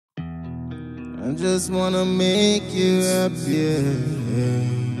I just wanna make you happy.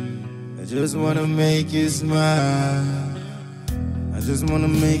 I just wanna make you smile. I just wanna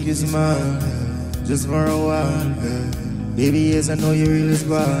make you smile, just for a while. Baby, yes, I know you really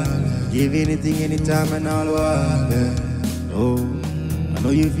smile. Give anything, anytime, and all the while. Oh, I know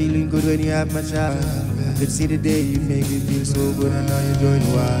you're feeling good when you have my child. I could see the day you make me feel so good, and now you're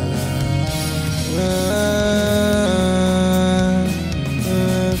doing wild.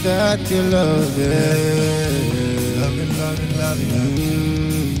 Got your love, yeah. Loving.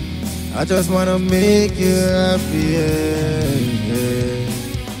 I just wanna make you happy, yeah.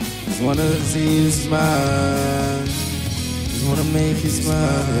 Just wanna see you smile. Just wanna make you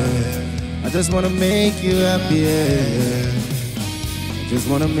smile, yeah. I just wanna make you happy, yeah. Just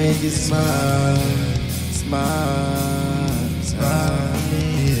wanna make you smile, smile, smile.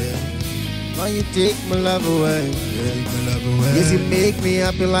 Why you take my love away? Yes, you make me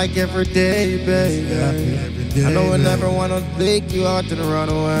happy like every day, baby. I know I never wanna take you out and run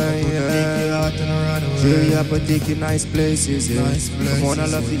away. Cheer you up and take you nice places. Come on, I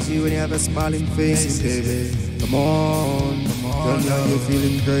love to see when you have a smiling face, baby. Come on, tell me how you're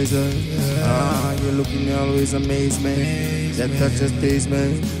feeling crazy. You're looking always amazed, man. That touch just stays,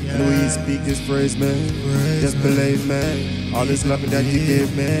 man. The way you speak this phrase, man. Just believe, man. All this love that you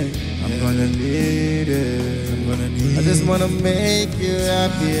give, man. I'm gonna need it. I just wanna make you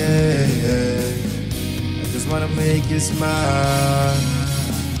happy, yeah. I just wanna make you smile.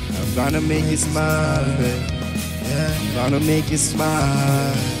 I'm gonna make you smile, babe. I'm gonna make you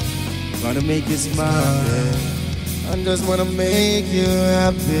smile. I'm gonna make you smile, yeah. I just wanna make you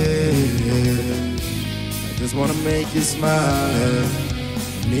happy, yeah. I just wanna make you smile, yeah.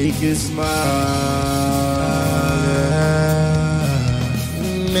 Make you smile, yeah.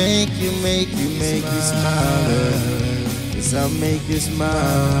 Make you smile, yeah. Yes, I'll make you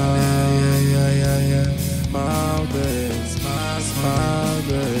smile, yeah. Smile, babe, smile,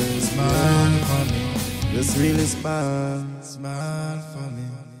 babe, smile for me. Just really smile for me.